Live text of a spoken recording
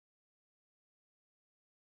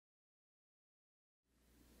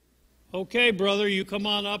Okay, brother, you come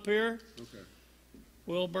on up here. Okay.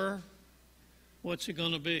 Wilbur, what's it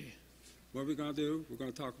going to be? What are we going to do? We're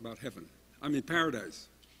going to talk about heaven. I mean, paradise.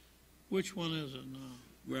 Which one is it now?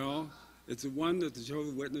 Well, it's the one that the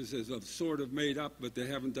Jehovah Witnesses have sort of made up, but they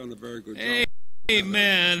haven't done a very good job.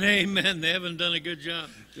 Amen, amen. They haven't done a good job.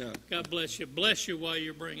 Yeah. God bless you. Bless you while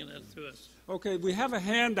you're bringing that to us. Okay, we have a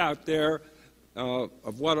handout there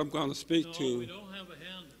of what I'm going to speak to. No, we don't have a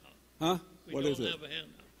handout. Huh? What is it? We don't have a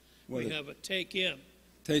handout. We have a take in.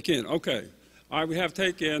 Take in, okay. All right, we have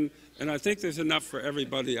take in, and I think there's enough for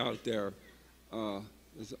everybody out there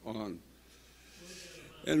is on.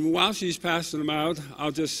 And while she's passing them out,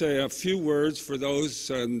 I'll just say a few words for those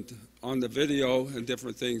on the video and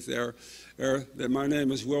different things there. My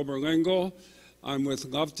name is Wilbur Lingle. I'm with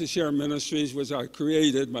Love to Share Ministries, which I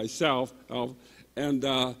created myself. And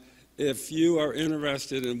if you are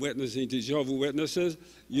interested in witnessing to Jehovah's Witnesses,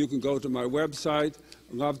 you can go to my website,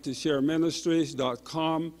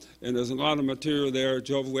 lovetoshareministries.com, and there's a lot of material there,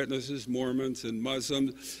 Jehovah's Witnesses, Mormons, and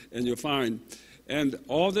Muslims, and you'll find. And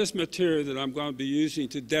all this material that I'm going to be using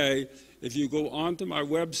today, if you go onto my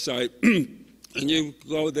website, and you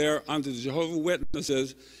go there under the Jehovah's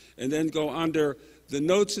Witnesses, and then go under the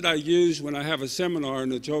notes that I use when I have a seminar on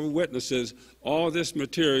the Jehovah's Witnesses, all this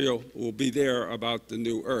material will be there about the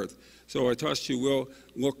new earth. So I trust you will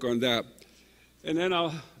look on that. And then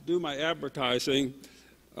I'll do my advertising,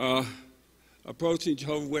 Approaching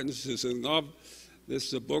Jehovah's Witnesses in Love.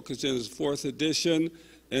 This book is in its 4th edition,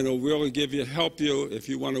 and it'll really help you if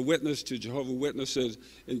you want to witness to Jehovah's Witnesses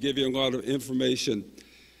and give you a lot of information.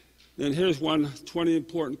 Then here's 20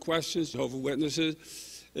 important questions, Jehovah's Witnesses.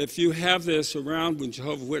 If you have this around when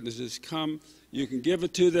Jehovah's Witnesses come, you can give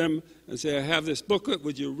it to them and say, I have this booklet,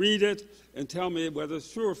 would you read it and tell me whether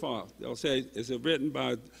it's true or false? They'll say, is it written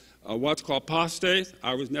by what's called apostate?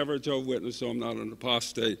 I was never a Jehovah's Witness, so I'm not an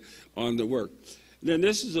apostate on the work. And then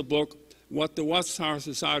this is a book, What the Watchtower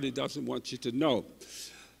Society Doesn't Want You to Know.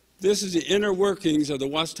 This is the inner workings of the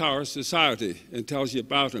Watchtower Society and tells you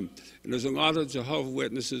about them. And there's a lot of Jehovah's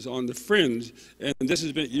Witnesses on the fringe, and this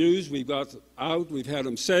has been used. We've got out, we've had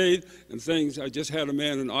them saved, and things. I just had a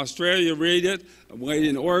man in Australia read it, a lady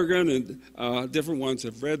in Oregon, and different ones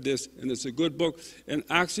have read this, and it's a good book. And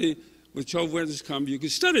actually, when Jehovah's Witnesses come, you can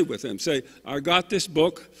study with them. Say, I got this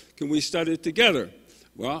book, can we study it together?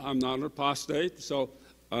 Well, I'm not an apostate, so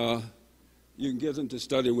you can get them to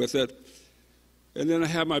study with it. And then I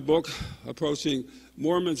have my book, Approaching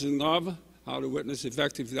Mormons in Love, How to Witness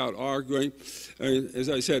Effectively Without Arguing. And as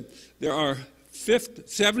I said, there are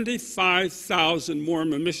 75,000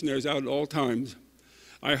 Mormon missionaries out at all times.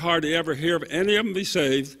 I hardly ever hear of any of them be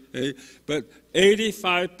saved, but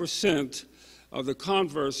 85% of the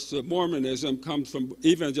converts to Mormonism comes from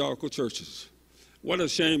evangelical churches. What a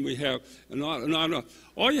shame we have. And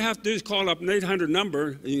all you have to do is call up an 800 number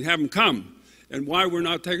and you have them come. And why we're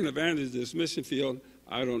not taking advantage of this mission field,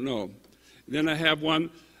 I don't know. And then I have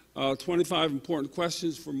 25 important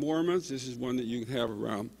questions for Mormons. This is one that you can have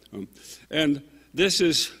around. And this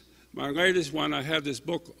is my latest one. I have this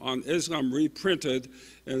book on Islam reprinted,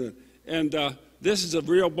 and this is a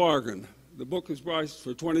real bargain. The book is priced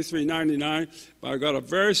for $23.99, but I got a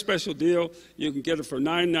very special deal. You can get it for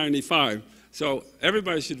 $9.95. So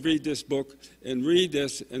everybody should read this book and read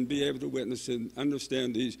this and be able to witness and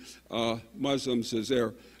understand these Muslims as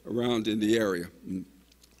they're around in the area.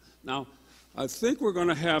 Now, I think we're going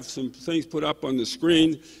to have some things put up on the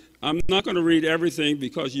screen. I'm not going to read everything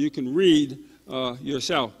because you can read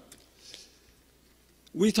yourself.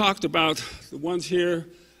 We talked about the ones here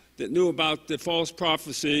that knew about the false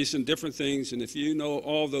prophecies and different things, and if you know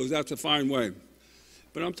all those, that's a fine way.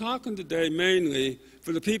 But I'm talking today mainly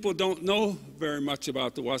for the people who don't know very much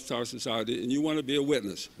about the Watchtower Society and you want to be a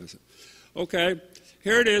witness. Okay,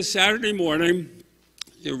 here it is, Saturday morning.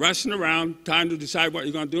 You're rushing around, time to decide what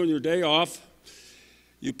you're going to do on your day off.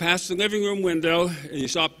 You pass the living room window and you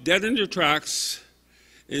stop dead in your tracks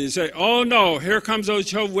and you say, oh no, here comes those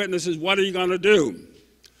Jehovah's Witnesses, what are you going to do?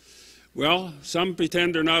 Well, some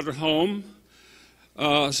pretend they're not at home.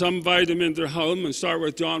 Some invite them into their home and start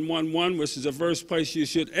with John 1:1, which is the first place you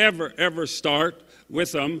should ever start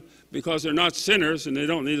with them because they're not sinners and they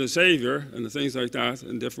don't need a Savior and things like that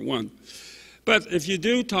and different ones. But if you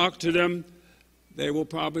do talk to them, they will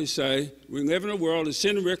probably say, we live in a world of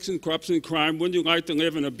sin, corruption, and crime. Wouldn't you like to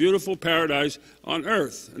live in a beautiful paradise on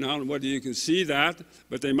earth? And I don't know whether you can see that,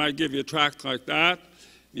 but they might give you a tract like that.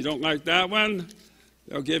 If you don't like that one,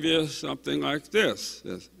 they'll give you something like this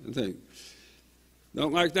thing.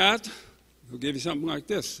 Don't like that? They'll give you something like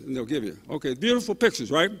this, and they'll give you. Okay, beautiful pictures,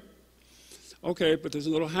 right? Okay, but there's a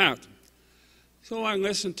little hat. So I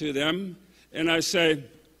listen to them, and I say,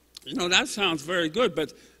 You know, that sounds very good,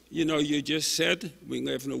 but, you know, you just said we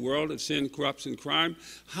live in a world of sin, corruption, crime.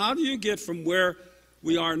 How do you get from where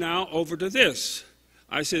we are now over to this?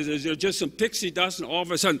 I said, is there just some pixie dust and all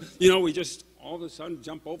of a sudden, you know, we just all of a sudden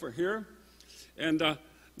jump over here? And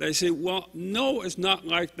they say, well, no, it's not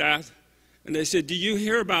like that. And they said, do you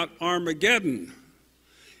hear about Armageddon?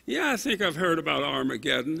 Yeah, I think I've heard about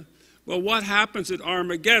Armageddon. Well, what happens at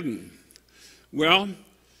Armageddon? Well,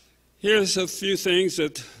 here's a few things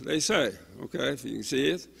that they say, okay, if you can see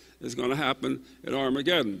it, it's going to happen at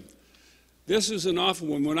Armageddon. This is an awful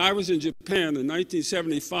one. When I was in Japan in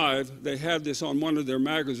 1975, they had this on one of their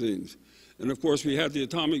magazines. And of course, we had the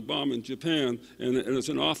atomic bomb in Japan, and it's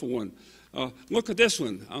an awful one. Look at this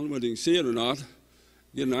one. I don't know whether you can see it or not.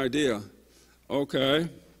 Get an idea. Okay.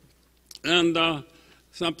 And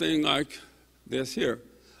something like this here.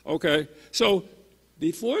 Okay. So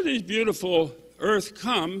before this beautiful earth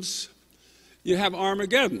comes, you have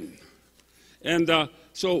Armageddon. And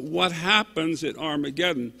so what happens at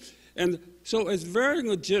Armageddon? And so it's very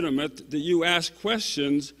legitimate that you ask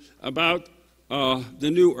questions about the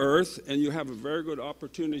new earth, and you have a very good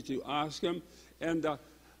opportunity to ask them. And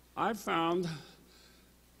I've found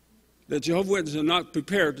that Jehovah's Witnesses are not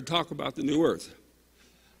prepared to talk about the new earth.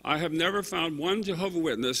 I have never found one Jehovah's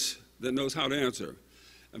Witness that knows how to answer.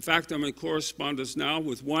 In fact, I'm in correspondence now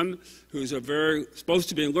with one who's supposed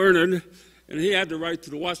to be learned, and he had to write to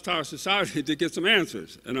the Watchtower Society to get some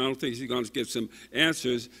answers. And I don't think he's going to get some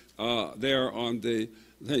answers there on the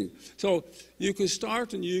thing. So you can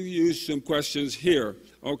start and you use some questions here.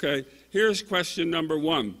 Okay, here's question number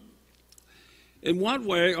 1. In what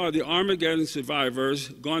way are the Armageddon survivors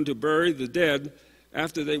going to bury the dead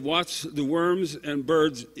after they watch the worms and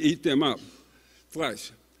birds eat them up?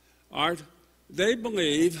 Flesh. All right. They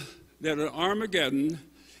believe that at Armageddon,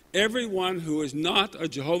 everyone who is not a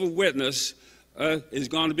Jehovah's Witness is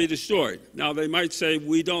going to be destroyed. Now, they might say,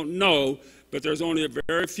 we don't know, but there's only a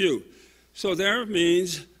very few. So there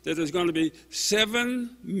means that there's going to be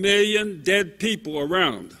 7 million dead people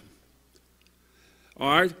around.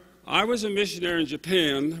 All right? I was a missionary in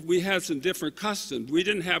Japan. We had some different customs. We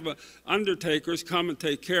didn't have undertakers come and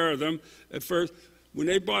take care of them. At first, when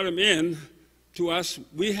they brought them in to us,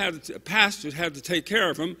 pastors had to take care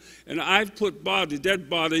of them, and I've put dead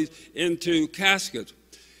bodies into caskets.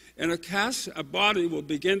 And a body will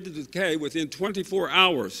begin to decay within 24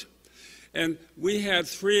 hours. And we had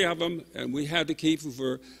 3 of them, and we had to keep them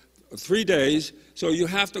for 3 days. So you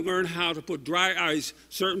have to learn how to put dry ice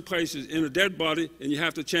certain places in a dead body, and you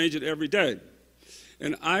have to change it every day.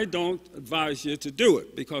 And I don't advise you to do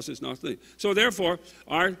it because it's not the thing. So therefore,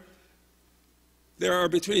 there are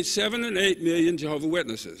between 7 and 8 million Jehovah's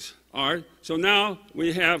Witnesses. All right? So now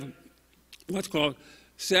we have what's called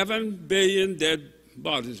 7 billion dead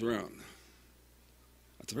bodies around.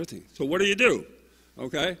 That's everything. So what do you do?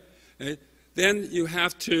 Okay? Then you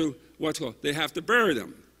have to, they have to bury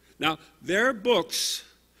them. Now, their books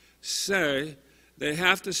say they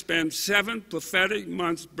have to spend 7 prophetic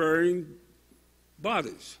months burying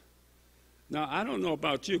bodies. Now, I don't know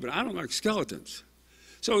about you, but I don't like skeletons.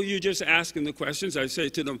 So you just ask them the questions. I say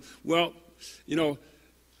to them, well, you know,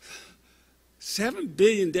 7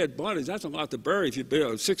 billion dead bodies, that's a lot to bury if you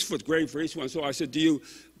build a 6-foot grave for each one. So I said, do you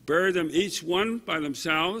bury them each one by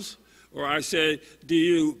themselves? Or I say, do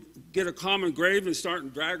you get a common grave and start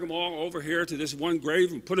and drag them all over here to this one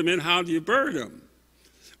grave and put them in? How do you bury them?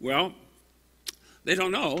 Well, they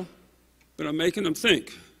don't know, but I'm making them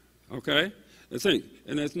think, okay? They think.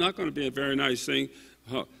 And it's not going to be a very nice thing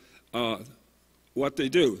what they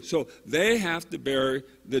do. So they have to bury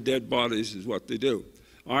the dead bodies is what they do,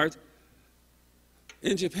 all right?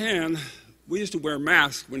 In Japan, we used to wear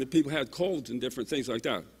masks when the people had colds and different things like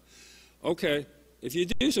that. Okay. If you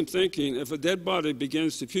do some thinking, if a dead body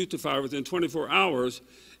begins to putrefy within 24 hours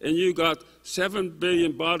and you got 7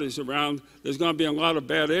 billion bodies around, there's going to be a lot of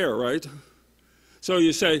bad air, right? So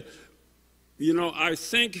you say, you know, I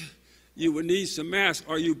think you would need some masks.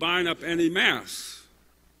 Are you buying up any masks?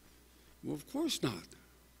 Well, of course not,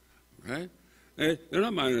 right? They're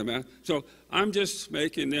not buying a mask. So I'm just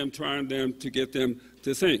trying them to get them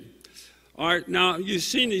to think. All right, now you've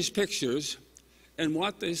seen these pictures, and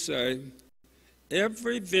what they say,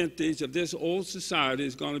 every vintage of this old society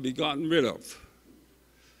is going to be gotten rid of.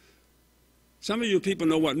 Some of you people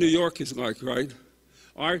know what New York is like, right?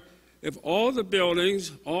 All right, if all the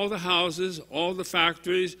buildings, all the houses, all the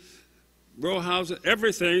factories, row houses,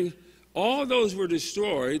 everything, all those were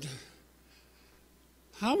destroyed,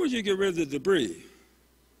 how would you get rid of the debris?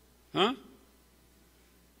 Huh?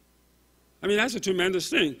 I mean, that's a tremendous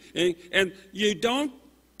thing. And you don't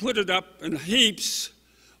put it up in heaps.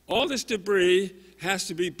 All this debris has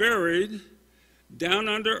to be buried down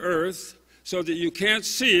under earth so that you can't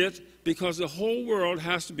see it, because the whole world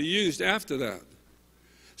has to be used after that.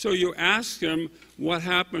 So you ask him what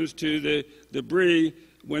happens to the debris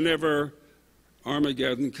whenever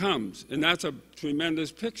Armageddon comes. And that's a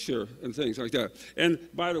tremendous picture and things like that. And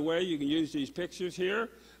by the way, you can use these pictures here.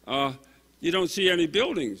 You don't see any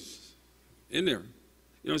buildings in there.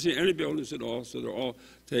 You don't see any buildings at all, so they're all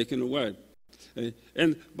taken away.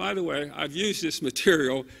 And by the way, I've used this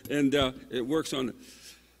material, and it works on it.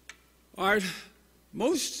 All right,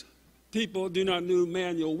 most people do not do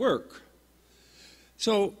manual work.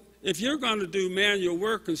 So if you're going to do manual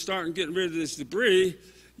work and start getting rid of this debris,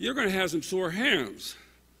 you're going to have some sore hands.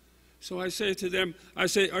 So I say to them, I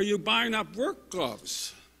say, are you buying up work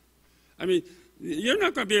gloves? I mean, you're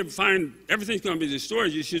not going to be able to find, everything's going to be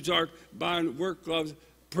destroyed. You should start buying work gloves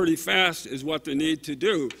pretty fast is what they need to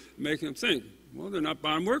do, make them think, well, they're not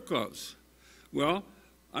buying work gloves. Well,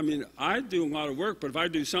 I mean, I do a lot of work, but if I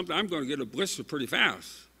do something, I'm going to get a blister pretty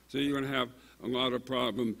fast. So you're going to have a lot of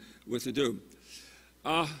problem with the do.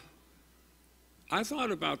 I thought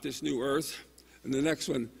about this new earth and the next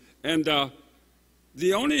one, and I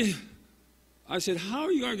said, how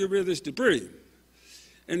are you going to get rid of this debris?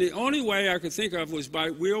 And the only way I could think of was by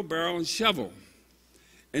wheelbarrow and shovel.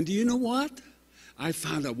 And do you know what? I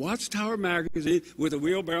found a Watchtower magazine with a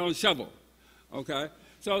wheelbarrow and shovel, okay?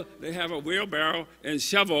 So they have a wheelbarrow and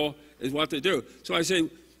shovel is what they do. So I say,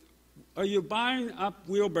 are you buying up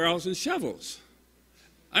wheelbarrows and shovels?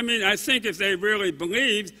 I mean, I think if they really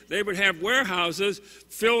believed, they would have warehouses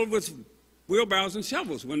filled with wheelbarrows and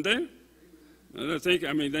shovels, wouldn't they?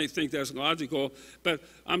 They think that's logical, but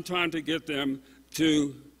I'm trying to get them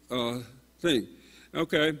to think.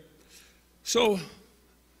 Okay, so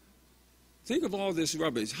think of all this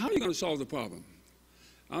rubbish. How are you going to solve the problem?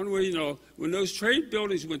 I don't know whether you know, when those trade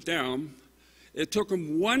buildings went down, it took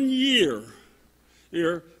them 1 year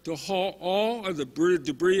here to haul all of the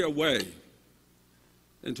debris away.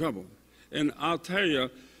 In trouble. And I'll tell you,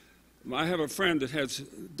 I have a friend that has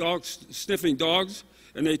dogs, sniffing dogs,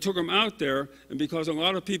 and they took them out there, and because a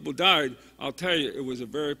lot of people died, I'll tell you, it was a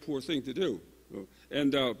very poor thing to do.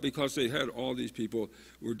 And because they had all these people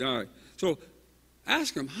who died. So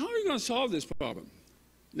ask them, how are you going to solve this problem?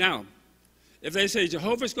 Now, if they say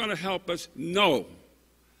Jehovah's going to help us, no.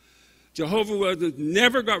 Jehovah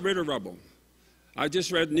never got rid of rubble. I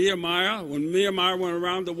just read Nehemiah. When Nehemiah went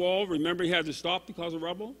around the wall, remember he had to stop because of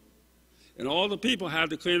rubble? And all the people had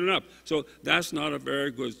to clean it up. So that's not a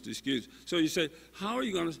very good excuse. So you say, how are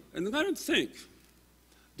you going to, and let them think.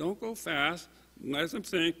 Don't go fast. Let them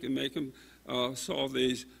think and make them solve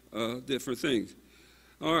these different things.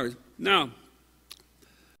 All right. Now,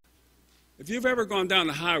 if you've ever gone down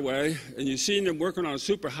the highway and you've seen them working on a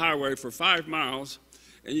super highway for 5 miles,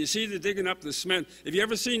 and you see they're digging up the cement. Have you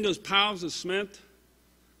ever seen those piles of cement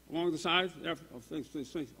along the side? Yeah,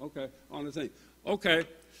 okay, on the thing. Okay,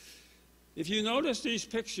 if you notice these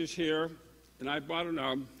pictures here, and I brought it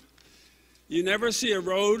up, you never see a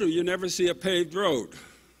road or you never see a paved road.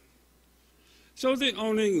 So the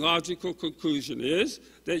only logical conclusion is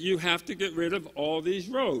that you have to get rid of all these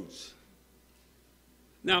roads.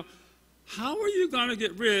 Now, how are you going to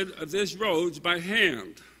get rid of these roads by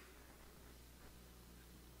hand?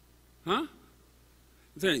 Huh?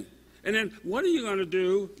 Thing. And then what are you going to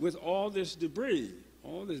do with all this debris,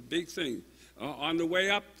 all this big thing? On the way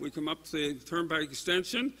up, we come up to the Turnpike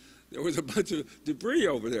Extension. There was a bunch of debris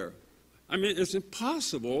over there. I mean, it's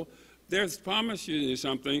impossible. They're promising you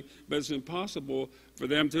something, but it's impossible for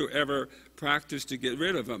them to ever practice to get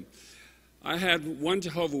rid of them. I had one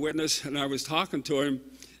Jehovah's Witness, and I was talking to him,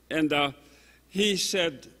 and he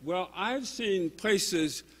said, well, I've seen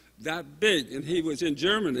places that big, and he was in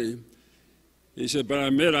Germany. He said, but I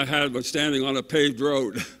admit I was standing on a paved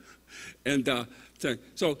road. And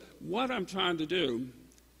so what I'm trying to do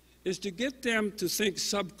is to get them to think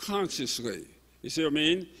subconsciously. You see what I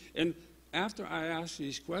mean? And after I ask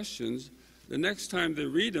these questions, the next time they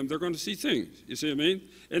read them, they're going to see things. You see what I mean?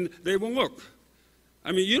 And they will look.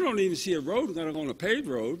 I mean, you don't even see a road going on a paved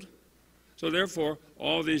road. So therefore,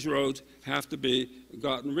 all these roads have to be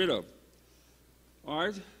gotten rid of. All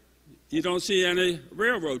right? You don't see any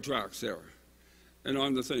railroad tracks there. And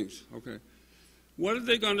on the things, okay. What are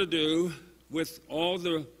they going to do with all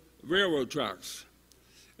the railroad tracks?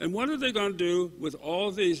 And what are they going to do with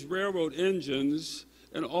all these railroad engines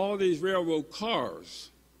and all these railroad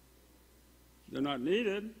cars? They're not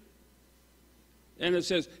needed. And it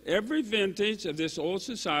says every vintage of this old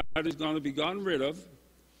society is going to be gotten rid of,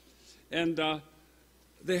 and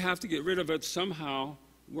they have to get rid of it somehow.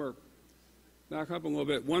 Work. back up a little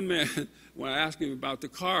bit. One man, when I asked him about the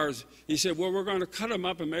cars, he said, well, we're going to cut them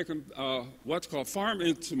up and make them what's called farm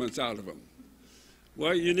implements out of them.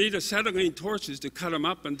 Well, you need acetylene torches to cut them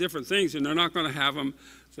up and different things, and they're not going to have them,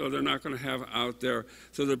 so they're not going to have out there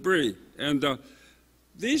so debris. And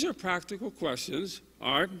these are practical questions.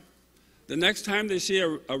 All right. The next time they see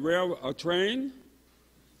a train,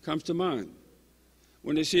 comes to mind.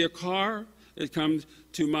 When they see a car, it comes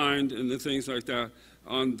to mind, and the things like that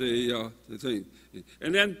on the thing.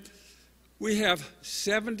 And then we have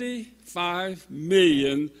 75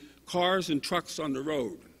 million cars and trucks on the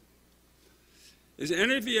road. Has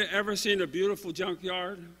any of you ever seen a beautiful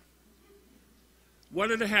junkyard? What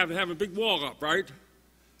do they have? They have a big wall up, right?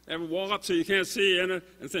 They have a wall up so you can't see in it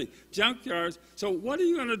and things. Junkyards. So what are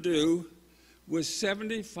you going to do with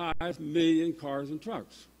 75 million cars and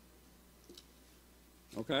trucks?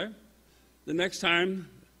 Okay? The next time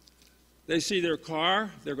they see their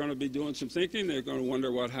car, they're going to be doing some thinking. They're going to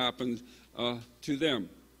wonder what happened to them.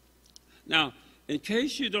 Now, in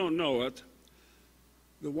case you don't know it,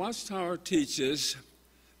 the Watchtower teaches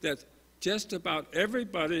that just about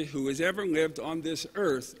everybody who has ever lived on this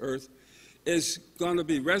earth is going to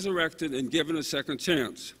be resurrected and given a second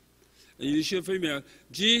chance. And you should remember,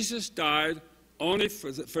 Jesus died only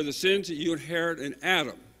for the sins that you inherit in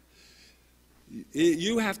Adam.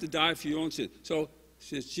 You have to die for your own sin. So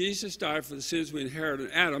since Jesus died for the sins we inherit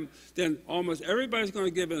in Adam, then almost everybody's going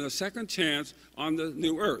to be given a second chance on the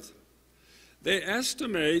new earth. They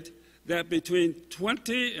estimate that between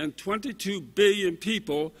 20 and 22 billion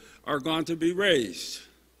people are going to be raised.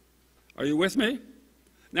 Are you with me?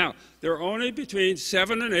 Now, there are only between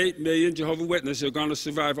 7 and 8 million Jehovah's Witnesses who are going to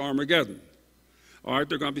survive Armageddon. All right,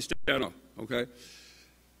 they're going to be standing up, okay?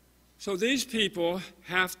 So these people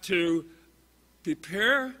have to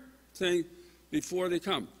prepare things before they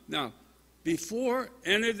come. Now, before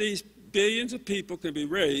any of these billions of people can be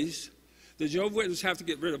raised, the Jehovah's Witnesses have to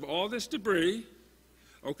get rid of all this debris,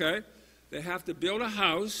 okay? They have to build a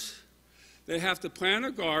house. They have to plant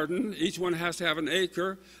a garden. Each one has to have an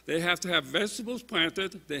acre. They have to have vegetables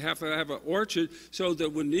planted. They have to have an orchard so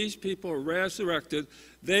that when these people are resurrected,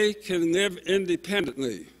 they can live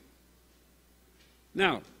independently.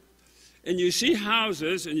 Now, and you see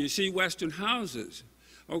houses, and you see Western houses,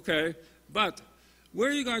 okay, but where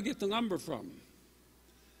are you going to get the lumber from?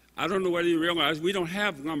 I don't know whether you realize we don't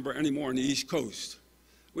have lumber anymore on the East Coast.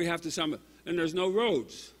 We have to some, and there's no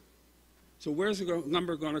roads. So where's the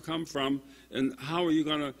lumber going to come from, and how are you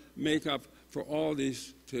going to make up for all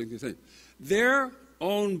these things? Their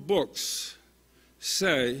own books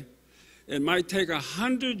say it might take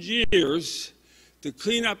 100 years to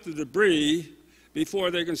clean up the debris before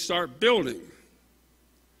they can start building.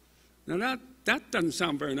 Now that doesn't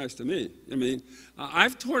sound very nice to me. I mean,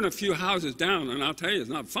 I've torn a few houses down, and I'll tell you, it's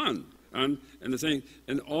not fun. And the thing,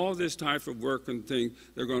 and all this type of work and thing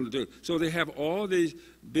they're going to do. So they have all these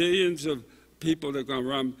billions of people that are going to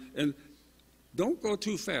run, and don't go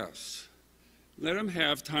too fast. Let them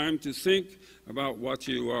have time to think about what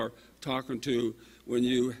you are talking to when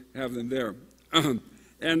you have them there.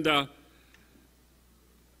 And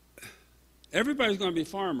everybody's going to be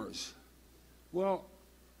farmers. Well,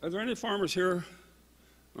 are there any farmers here?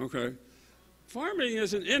 Okay. Farming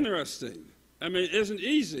isn't interesting. I mean, it isn't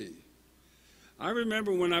easy. I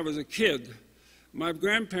remember when I was a kid, my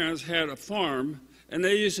grandparents had a farm, and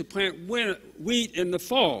they used to plant wheat in the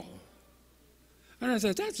fall. And I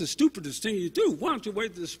said, that's the stupidest thing you do. Why don't you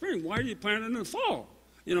wait till the spring? Why are you planting in the fall?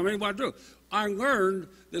 You know what I mean? What do? I learned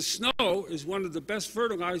that snow is one of the best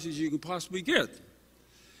fertilizers you can possibly get.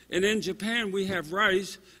 And in Japan, we have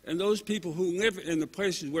rice, and those people who live in the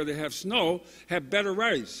places where they have snow have better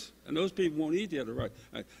rice. And those people won't eat the other rice.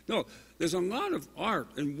 No, there's a lot of art.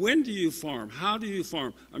 And when do you farm? How do you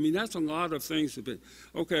farm? I mean, that's a lot of things to be.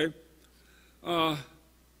 Okay.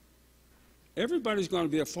 Everybody's going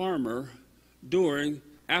to be a farmer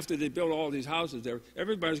after they build all these houses there,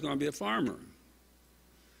 everybody's going to be a farmer.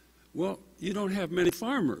 Well, you don't have many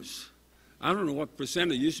farmers. I don't know what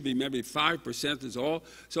percent. It used to be maybe 5% is all.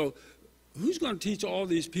 So who's going to teach all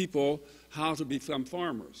these people how to become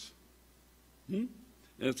farmers?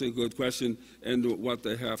 That's a good question, and what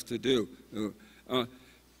they have to do. And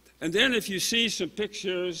then if you see some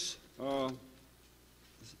pictures, some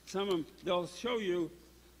of them, they'll show you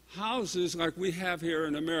houses like we have here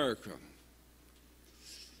in America.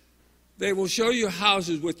 They will show you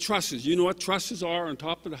houses with trusses. You know what trusses are on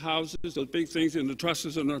top of the houses? Those big things in the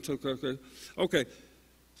trusses are not okay. Okay.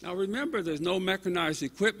 Now remember, there's no mechanized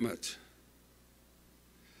equipment.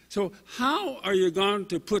 So how are you going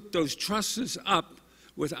to put those trusses up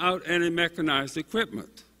without any mechanized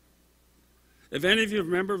equipment? If any of you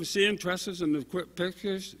remember seeing trusses in the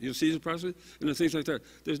pictures, you see the trusses and the things like that,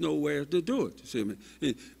 there's no way to do it. You see what I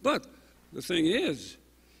mean? But the thing is,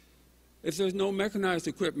 if there's no mechanized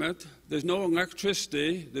equipment, there's no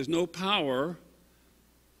electricity, there's no power,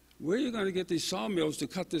 where are you going to get these sawmills to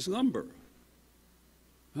cut this lumber?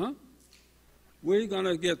 Huh? Where are you going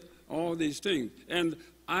to get all these things? And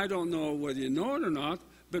I don't know whether you know it or not,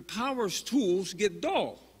 but power's tools get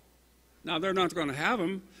dull. Now, they're not going to have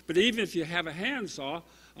them, but even if you have a handsaw,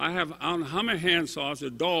 I don't know how many handsaws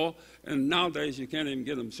are dull, and nowadays you can't even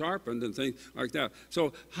get them sharpened and things like that.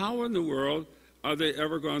 So how in the world are they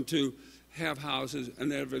ever going to have houses,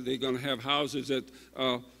 and ever they're going to have houses that,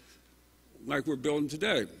 like we're building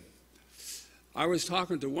today? I was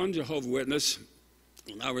talking to one Jehovah's Witness,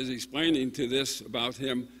 and I was explaining to this about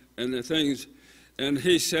him and the things, and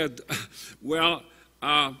he said, well,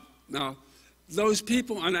 now, those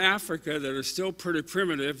people in Africa that are still pretty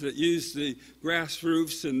primitive, that use the grass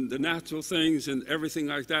roofs and the natural things and everything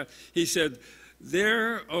like that, he said,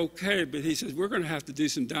 they're okay, but he says, we're going to have to do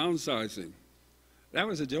some downsizing. That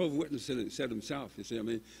was a Jehovah's Witness that said himself, you see what I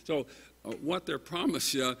mean? So what they're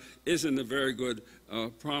promised you isn't a very good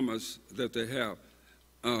promise that they have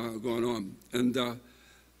going on. And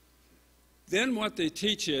then what they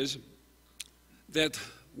teach is that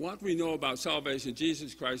what we know about salvation,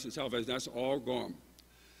 Jesus Christ and salvation, that's all gone.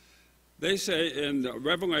 They say in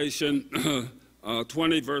Revelation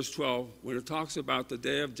 20, verse 12, when it talks about the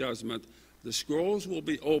day of judgment, the scrolls will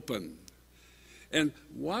be open. And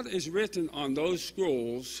what is written on those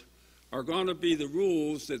scrolls are going to be the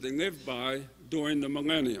rules that they live by during the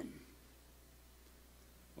millennium.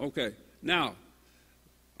 Okay, now,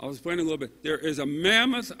 I'll explain a little bit. There is a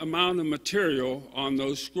mammoth amount of material on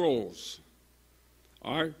those scrolls.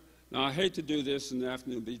 All right? Now, I hate to do this in the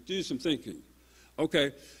afternoon, but do some thinking.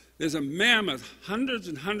 Okay, there's a mammoth, hundreds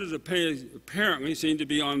and hundreds of pages apparently seem to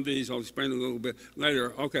be on these. I'll explain a little bit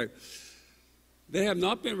later. Okay. They have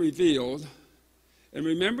not been revealed. And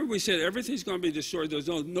remember, we said everything's going to be destroyed. There's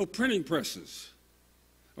no printing presses.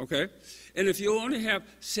 Okay? And if you only have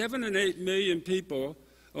 7 and 8 million people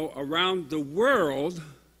around the world,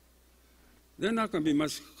 they're not going to be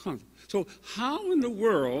much content. So how in the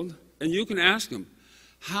world, and you can ask them,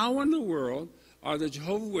 how in the world are the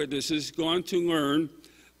Jehovah's Witnesses going to learn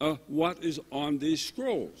what is on these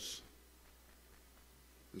scrolls?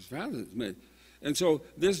 It's fascinating to me. And so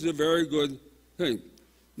this is a very good thing.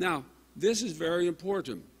 Now, this is very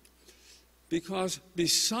important because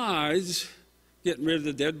besides getting rid of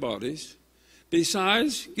the dead bodies,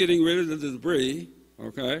 besides getting rid of the debris,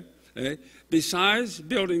 okay, besides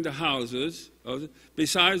building the houses,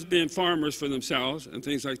 besides being farmers for themselves and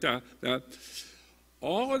things like that,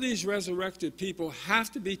 all of these resurrected people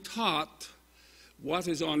have to be taught what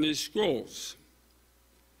is on these scrolls.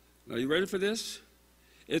 Now, you ready for this?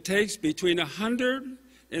 It takes between 100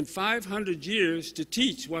 and 500 years to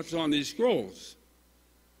teach what's on these scrolls.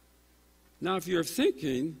 Now, if you're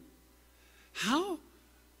thinking, how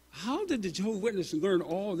did the Jehovah's Witnesses learn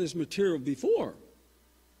all this material before?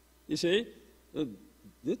 You see,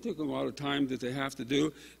 it took a lot of time that they have to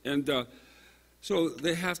do, and so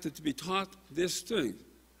they have to be taught this thing.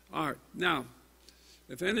 All right, now,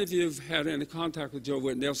 if any of you have had any contact with Jehovah's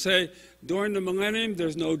Witnesses, they'll say, during the millennium,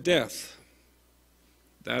 there's no death.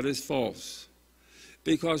 That is false.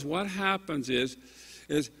 Because what happens is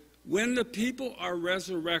when the people are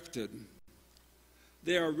resurrected,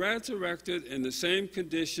 they are resurrected in the same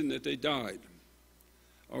condition that they died.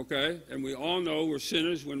 Okay? And we all know we're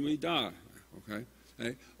sinners when we die.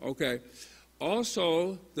 Okay? Okay.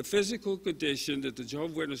 Also, the physical condition that the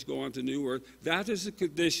Jehovah's Witnesses go on to New Earth, that is the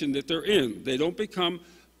condition that they're in. They don't become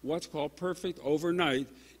what's called perfect overnight.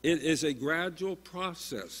 It is a gradual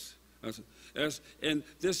process. And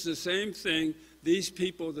this is the same thing. These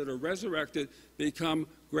people that are resurrected become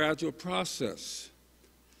gradual process.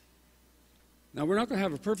 Now, we're not going to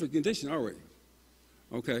have a perfect condition, are we?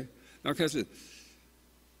 Okay. Now,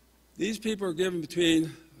 these people are given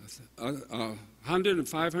between 100 and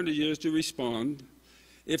 500 years to respond.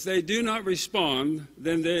 If they do not respond,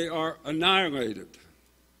 then they are annihilated.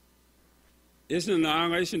 Isn't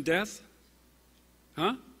annihilation death?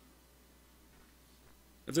 Huh?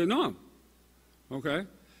 If they're not. Okay.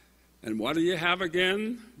 And what do you have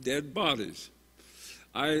again? Dead bodies.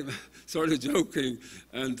 I sort of joking,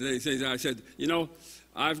 and I said, you know,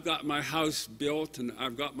 I've got my house built, and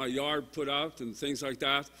I've got my yard put out, and things like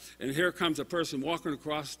that, and here comes a person walking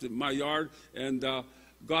across my yard, and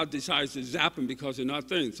God decides to zap them because they're not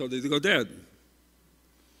things, so they go dead.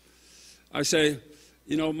 I say,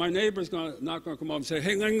 you know, my neighbor's not going to come up and say,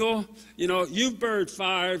 hey, Lingle, you know, you've buried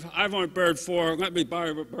 5, I've only buried 4, let me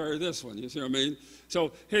bury this one, you see what I mean?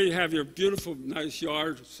 So here you have your beautiful, nice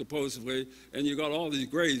yard, supposedly, and you got all these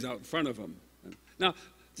graves out in front of them. Now,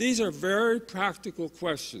 these are very practical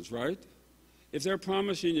questions, right? If they're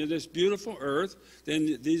promising you this beautiful earth,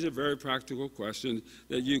 then these are very practical questions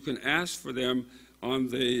that you can ask for them on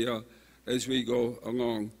the, as we go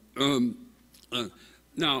along.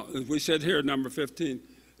 Now, as we said here, number 15,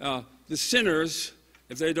 the sinners,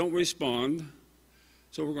 if they don't respond,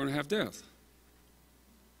 so we're going to have death.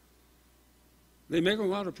 They make a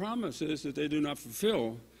lot of promises that they do not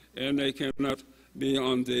fulfill, and they cannot be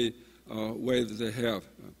on the way that they have.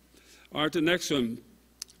 All right, the next one.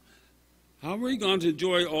 How are we going to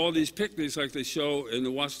enjoy all these picnics like they show in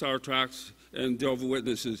the Watchtower tracts and Jehovah's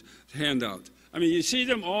Witnesses handout? I mean, you see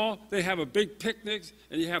them all, they have a big picnic,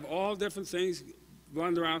 and you have all different things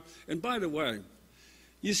running around. And by the way,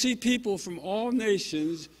 you see people from all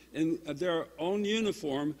nations in their own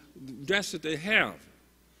uniform, dress that they have.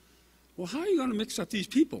 Well, how are you going to mix up these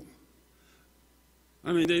people?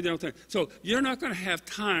 I mean, they don't think. So you're not going to have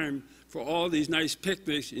time for all these nice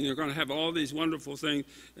picnics, and you're going to have all these wonderful things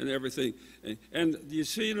and everything. And you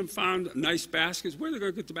see them found nice baskets. Where are they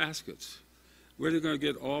going to get the baskets? Where are they going to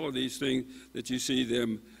get all of these things that you see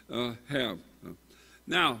them have?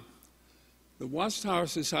 Now, the Watchtower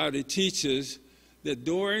Society teaches that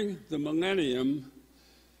during the millennium,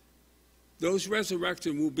 those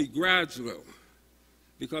resurrections will be gradual.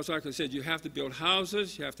 Because, like I said, you have to build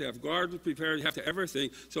houses, you have to have gardens prepared, you have to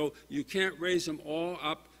everything. So you can't raise them all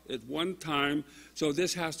up at one time. So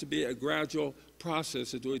this has to be a gradual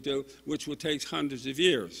process that we do, which will take hundreds of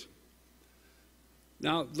years.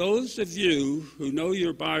 Now, those of you who know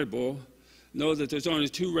your Bible know that there's only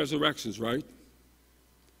 2 resurrections, right?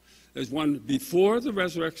 There's one before the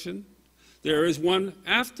resurrection, there is one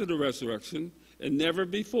after the resurrection, and never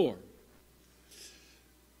before.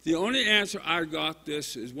 The only answer I got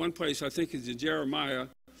this is one place, I think it's in Jeremiah.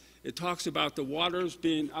 It talks about the waters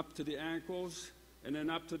being up to the ankles, and then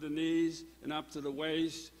up to the knees, and up to the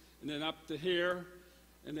waist, and then up to here.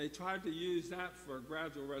 And they tried to use that for a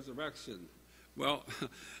gradual resurrection. Well,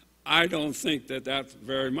 I don't think that that's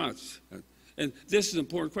very much. And this is an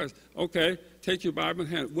important question. Okay, take your Bible in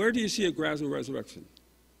hand. Where do you see a gradual resurrection?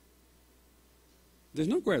 There's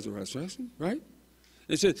no gradual resurrection, right?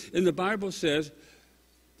 It says, and the Bible says,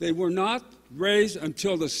 they were not raised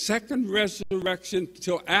until the second resurrection,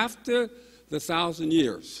 till after the 1,000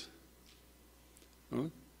 years. Huh?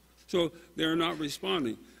 So they're not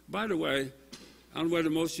responding. By the way, I don't know whether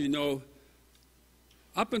most of you know,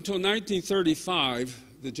 up until 1935,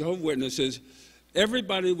 the Jehovah's Witnesses,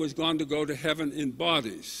 everybody was going to go to heaven in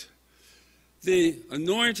bodies. The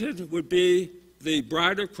anointed would be the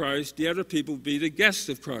bride of Christ, the other people would be the guests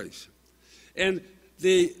of Christ. And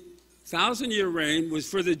the 1,000-year reign was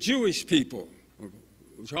for the Jewish people.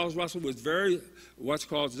 Charles Russell was very, what's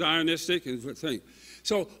called Zionistic and thing.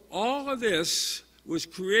 So all of this was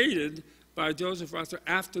created by Joseph Russell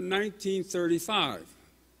after 1935.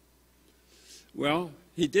 Well,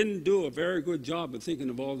 he didn't do a very good job of thinking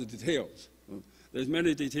of all the details. There's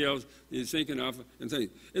many details he's thinking of and things.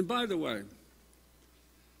 And by the way,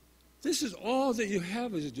 this is all that you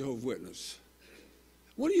have as a Jehovah's Witness.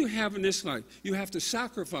 What do you have in this life? You have to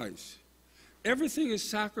sacrifice. Everything is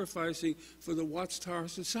sacrificing for the Watchtower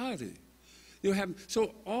Society.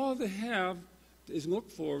 So all they have is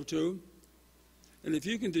look forward to, and if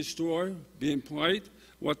you can destroy, being polite,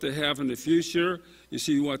 what they have in the future, you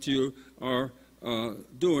see what you are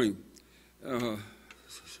doing.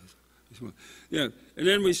 Yeah, and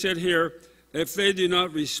then we said here, if they do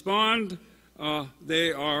not respond,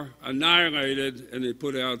 they are annihilated and they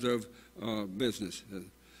put out of business.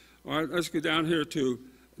 All right, let's go down here to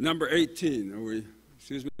number 18. Are we?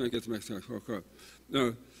 Excuse me, I get the next time. Okay.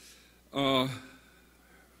 No.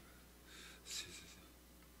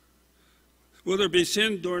 Will there be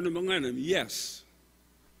sin during the millennium? Yes.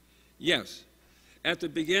 Yes. At the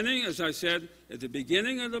beginning, as I said, at the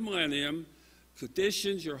beginning of the millennium,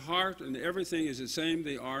 conditions, your heart, and everything is the same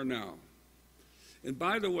they are now. And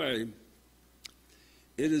by the way,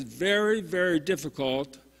 it is very, very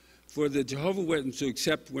difficult for the Jehovah's Witnesses to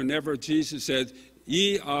accept whenever Jesus said,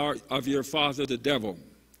 ye are of your father the devil.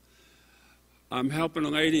 I'm helping a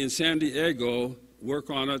lady in San Diego work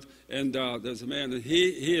on it, and there's a man that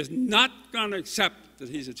he is not going to accept that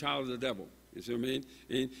he's a child of the devil. You see what I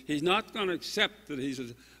mean? He's not going to accept that he's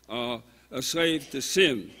a slave to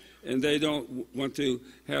sin, and they don't want to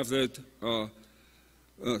have that.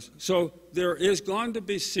 So there is going to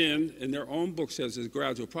be sin, in their own book says it's a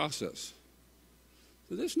gradual process.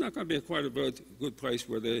 But this is not going to be quite a good place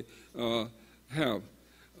where they have.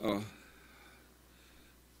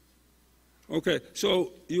 Okay,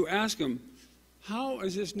 so you ask them, how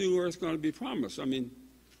is this new earth going to be promised? I mean,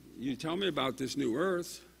 you tell me about this new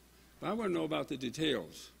earth, but I want to know about the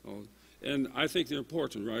details. And I think they're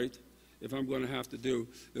important, right? If I'm going to have to do,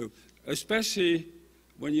 especially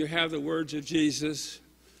when you have the words of Jesus,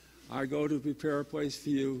 I go to prepare a place for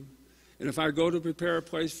you. And if I go to prepare a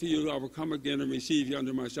place for you, I will come again and receive you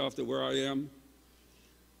unto myself to where I am.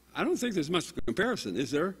 I don't think there's much comparison,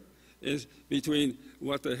 is there? Is between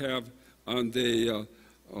what they have on the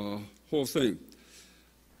whole thing.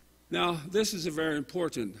 Now, this is a very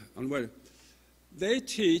important one. They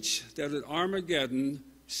teach that at Armageddon,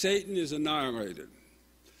 Satan is annihilated.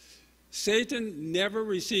 Satan never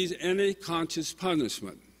receives any conscious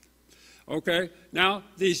punishment. Okay? Now,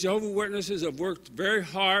 these Jehovah's Witnesses have worked very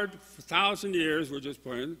hard for 1,000 years, we're just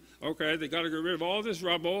playing. Okay, they got to get rid of all this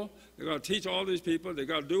rubble. They got to teach all these people. They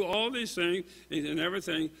got to do all these things and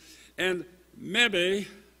everything. And maybe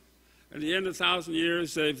at the end of 1,000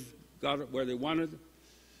 years, they've got it where they wanted.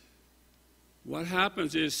 What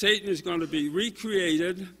happens is Satan is going to be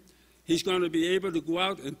recreated. He's going to be able to go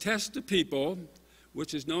out and test the people,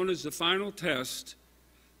 which is known as the final test.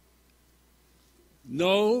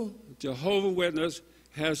 No Jehovah's Witness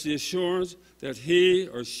has the assurance that he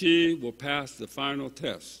or she will pass the final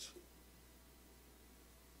test.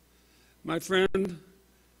 My friend,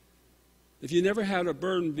 if you never had a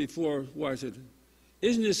burden before, why is it?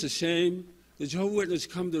 Isn't this a shame? The Jehovah's Witnesses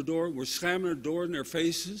come to the door, we're slamming the door in their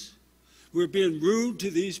faces. We're being rude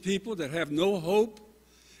to these people that have no hope.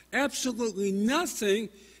 Absolutely nothing,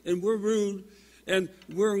 and we're rude, and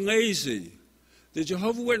we're lazy. The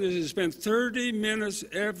Jehovah's Witnesses spend 30 minutes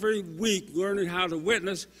every week learning how to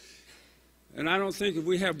witness, and I don't think if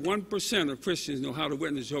we have 1% of Christians know how to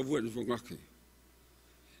witness Jehovah's Witnesses, we're lucky.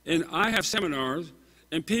 And I have seminars,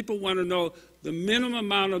 and people want to know the minimum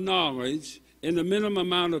amount of knowledge in the minimum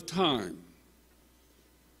amount of time.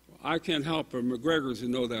 I can't help her, McGregor's to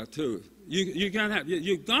know that too. You're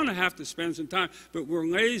going to have to spend some time, but we're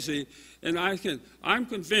lazy, and I'm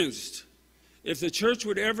convinced if the church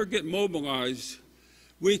would ever get mobilized,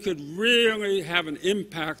 we could really have an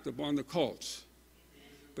impact upon the cults.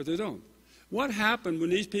 But they don't. What happened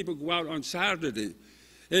when these people go out on Saturday?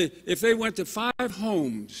 If they went to 5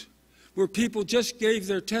 homes where people just gave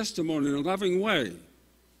their testimony in a loving way,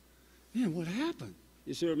 man, what happened?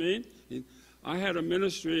 You see what I mean? I had a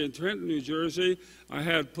ministry in Trenton, New Jersey. I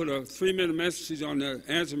had put a 3-minute message on the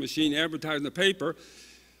answer machine, advertised in the paper.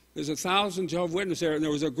 There's 1,000 Jehovah's Witnesses there, and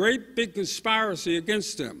there was a great big conspiracy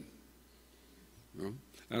against them. Well,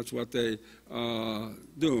 that's what they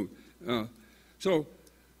do. So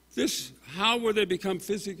this, how will they become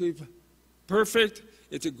physically perfect?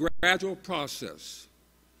 It's a gradual process.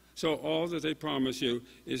 So all that they promise you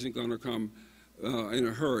isn't going to come in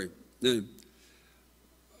a hurry. And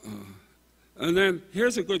then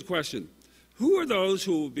here's a good question. Who are those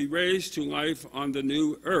who will be raised to life on the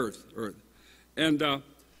new earth? And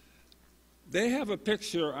they have a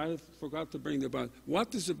picture. I forgot to bring the Bible.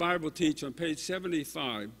 What does the Bible teach on page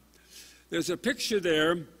 75? There's a picture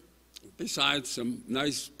there, besides some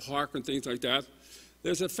nice park and things like that.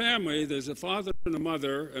 There's a family. There's a father and a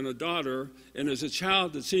mother and a daughter, and there's a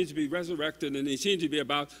child that seems to be resurrected, and he seems to be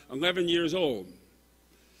about 11 years old.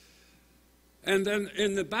 And then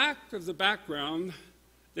in the back of the background,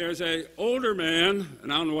 there's an older man,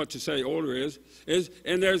 and I don't know what to say older is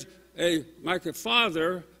and there's like a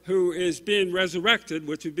father who is being resurrected,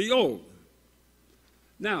 which would be old.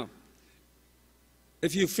 Now,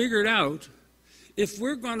 if you figure it out, if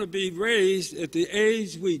we're going to be raised at the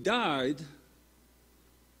age we died,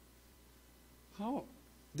 how?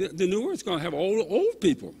 The new earth's going to have old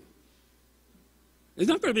people. It's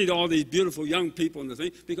not going to be all these beautiful young people in the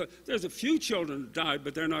thing, because there's a few children that died,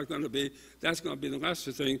 but they're not going to be, that's going to be the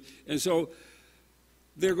lesser thing. And so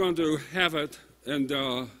they're going to have it and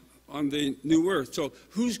on the new earth. So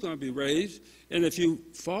who's going to be raised? And if you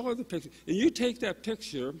follow the picture, and you take that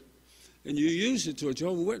picture and you use it to a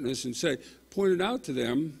Jehovah's Witness and say, point it out to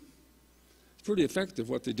them, it's pretty effective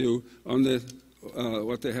what they do on the,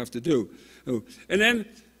 what they have to do. And then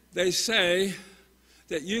they say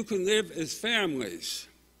that you can live as families.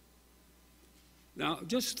 Now,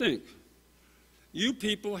 just think. You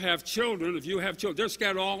people have children. If you have children, they're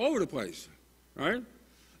scattered all over the place, right?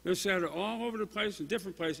 They're scattered all over the place in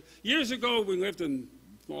different places. Years ago, we lived in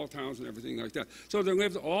small towns and everything like that. So they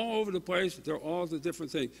lived all over the place. They're all the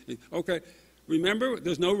different things. Okay, remember,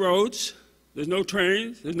 there's no roads. There's no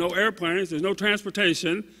trains. There's no airplanes. There's no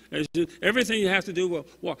transportation. Everything you have to do will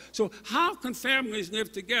walk. So how can families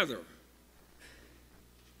live together?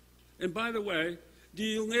 And by the way, do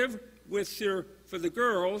you live for the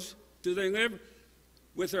girls, do they live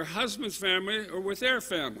with their husband's family or with their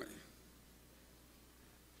family?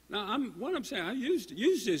 Now, what I'm saying, I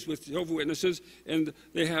use this with Jehovah's Witnesses, and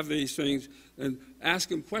they have these things, and ask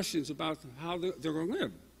them questions about how they're going to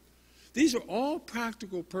live. These are all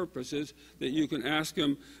practical purposes that you can ask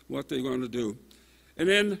them what they're going to do. And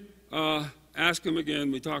then ask them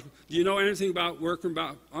again, do you know anything about working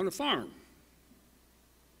on a farm?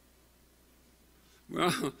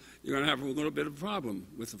 Well, you're going to have a little bit of a problem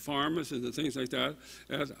with the farmers and the things like that.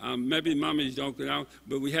 Maybe mummies don't get out,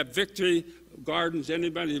 but we have victory gardens.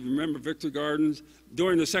 Anybody remember victory gardens?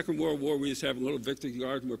 During the Second World War, we used to have a little victory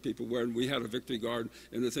garden where people were, and we had a victory garden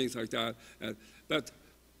and the things like that. But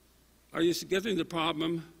are you getting the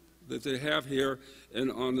problem that they have here and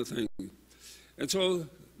on the thing? And so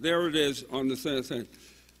there it is on the thing.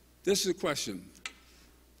 This is a question.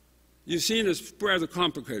 You've seen it's rather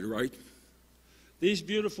complicated, right? These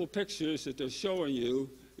beautiful pictures that they're showing you,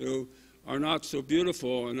 are not so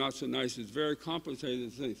beautiful and not so nice. It's very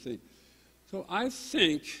complicated thing. So I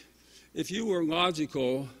think if you were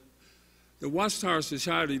logical, the Watchtower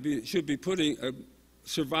Society should be putting a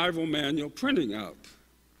survival manual printing out.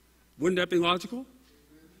 Wouldn't that be logical?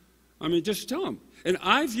 I mean, just tell them. And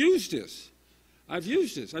I've used this. I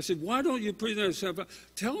said, why don't you put it in?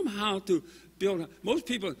 Tell them how to build. Most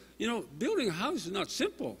people, building a house is not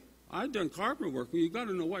simple. I've done carpenter work. You've got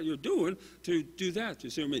to know what you're doing to do that. You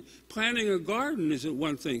see what I mean? Planting a garden is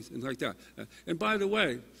one thing, and like that. And by the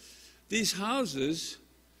way, these houses,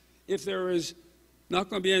 if there is not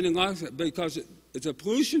going to be anything like that, because it's a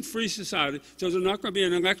pollution-free society, so there's not going to be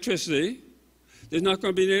any electricity, there's not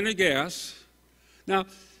going to be any gas. Now,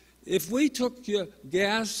 if we took your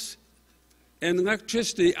gas and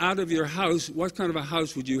electricity out of your house, what kind of a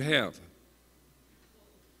house would you have?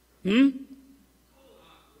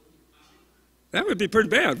 That would be pretty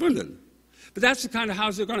bad, wouldn't it? But that's the kind of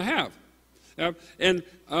house they're going to have. And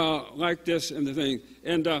like this and the thing.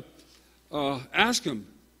 And ask them.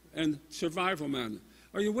 And survival manual.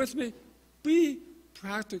 Are you with me? Be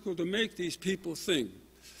practical to make these people think.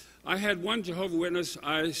 I had one Jehovah's Witness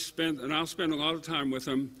I'll spend a lot of time with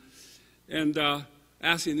him, and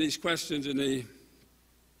asking these questions, and he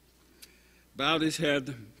bowed his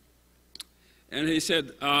head, and he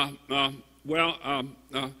said,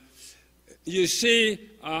 you see,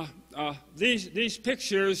 these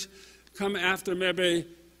pictures come after maybe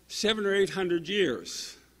 700 or 800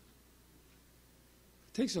 years.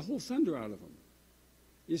 It takes the whole thunder out of them.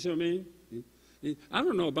 You see what I mean? I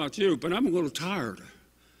don't know about you, but I'm a little tired.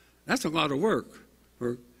 That's a lot of work.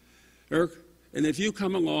 And if you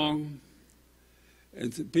come along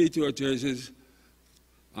and be to Jesus,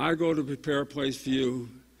 I go to prepare a place for you,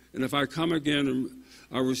 and if I come again, and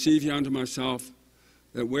I'll receive you unto myself,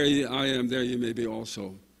 that where I am, there you may be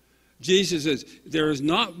also. Jesus says, there is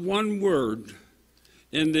not one word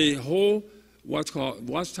in the whole what's called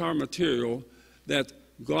Watchtower material that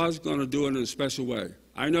God's going to do it in a special way.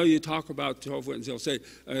 I know you talk about Jehovah's Witnesses, they'll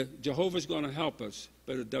say, Jehovah's going to help us,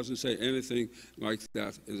 but it doesn't say anything like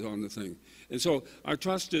that is on the thing. And so I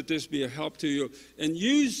trust that this be a help to you. And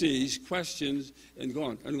use these questions and go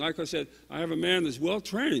on. And like I said, I have a man that's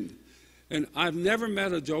well-trained. And I've never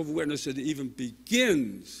met a Jehovah's Witness that even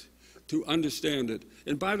begins to understand it.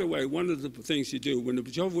 And by the way, one of the things you do, when the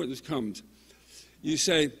Jehovah's Witness comes, you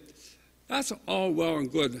say, that's all well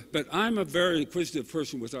and good, but I'm a very inquisitive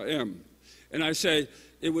person, which I am. And I say,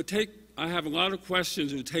 I have a lot of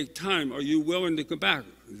questions, it would take time. Are you willing to come back?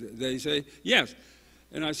 They say, yes.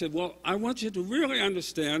 And I said, well, I want you to really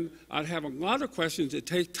understand, I'd have a lot of questions that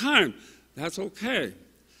take time. That's okay.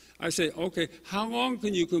 I say, okay, how long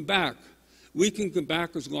can you come back? We can come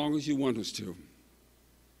back as long as you want us to.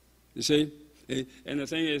 You see? And the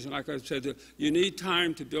thing is, like I said, you need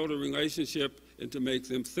time to build a relationship and to make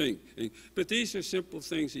them think. But these are simple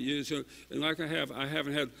things to use. And like I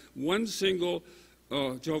haven't had one single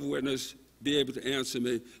Jehovah's Witness be able to answer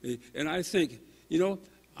me. And I think,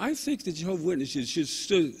 I think the Jehovah's Witnesses should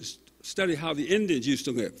study how the Indians used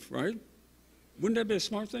to live, right? Wouldn't that be a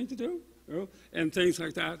smart thing to do? And things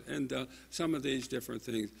like that, and some of these different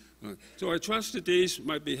things. So I trust that these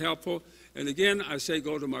might be helpful. And again, I say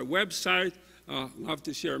go to my website,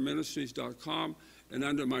 lovetoshareministries.com, and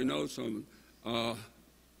under my notes on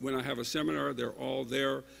when I have a seminar, they're all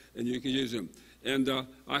there, and you can use them. And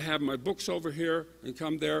I have my books over here, and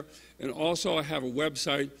come there. And also I have a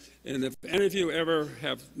website, and if any of you ever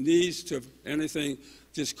have needs to anything,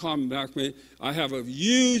 just contact me. I have a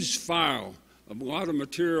huge file, a lot of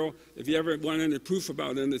material. If you ever want any proof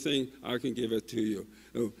about anything, I can give it to you.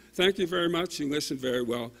 So, thank you very much. You listened very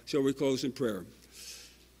well. Shall we close in prayer?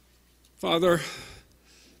 Father,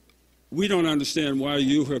 we don't understand why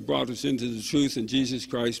you have brought us into the truth in Jesus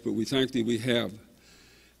Christ, but we thank thee we have.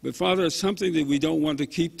 But Father, it's something that we don't want to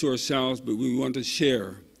keep to ourselves, but we want to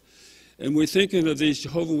share. And we're thinking of these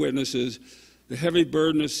Jehovah Witnesses, the heavy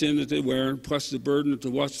burden of sin that they wear, plus the burden that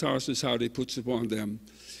the Watchtower Society puts upon them.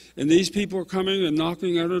 And these people are coming and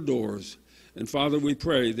knocking at our doors. And Father, we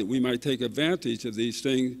pray that we might take advantage of these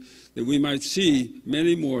things, that we might see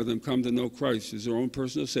many more of them come to know Christ as their own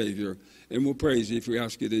personal Savior. And we'll praise you if we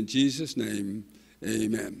ask it in Jesus' name.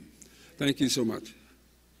 Amen. Thank you so much.